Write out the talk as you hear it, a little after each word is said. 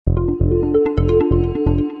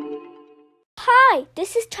Hi,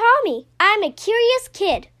 this is Tommy. I'm a curious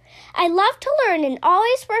kid. I love to learn and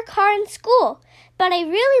always work hard in school, but I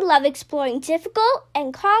really love exploring difficult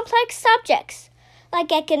and complex subjects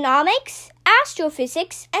like economics,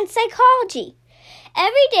 astrophysics, and psychology.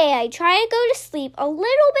 Every day I try to go to sleep a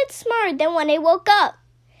little bit smarter than when I woke up.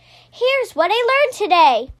 Here's what I learned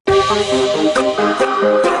today.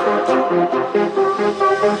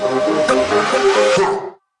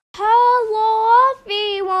 Hello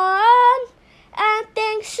everyone, and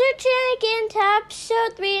thanks for tuning in to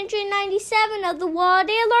episode 397 of the What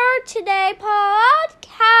I Learned Today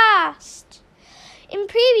podcast. In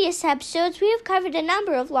previous episodes, we have covered a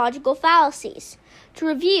number of logical fallacies. To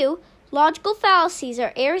review, logical fallacies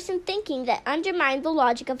are errors in thinking that undermine the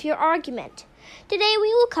logic of your argument. Today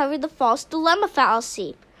we will cover the false dilemma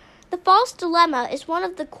fallacy. The false dilemma is one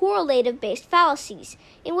of the correlative-based fallacies,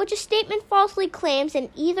 in which a statement falsely claims an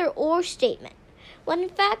either-or statement, when in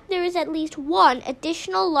fact there is at least one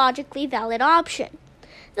additional logically valid option.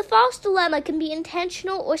 The false dilemma can be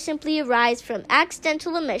intentional or simply arise from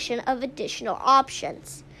accidental omission of additional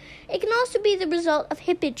options. It can also be the result of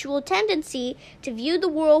habitual tendency to view the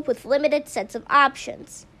world with limited sets of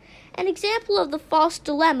options. An example of the false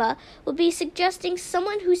dilemma would be suggesting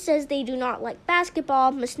someone who says they do not like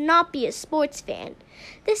basketball must not be a sports fan.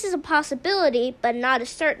 This is a possibility, but not a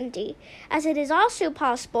certainty, as it is also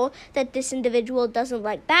possible that this individual doesn't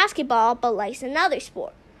like basketball but likes another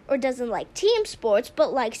sport, or doesn't like team sports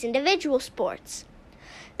but likes individual sports.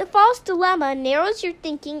 The false dilemma narrows your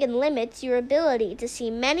thinking and limits your ability to see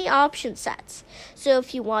many option sets. So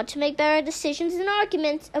if you want to make better decisions in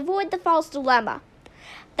arguments, avoid the false dilemma.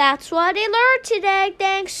 That's what I learned today.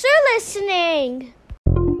 Thanks for listening.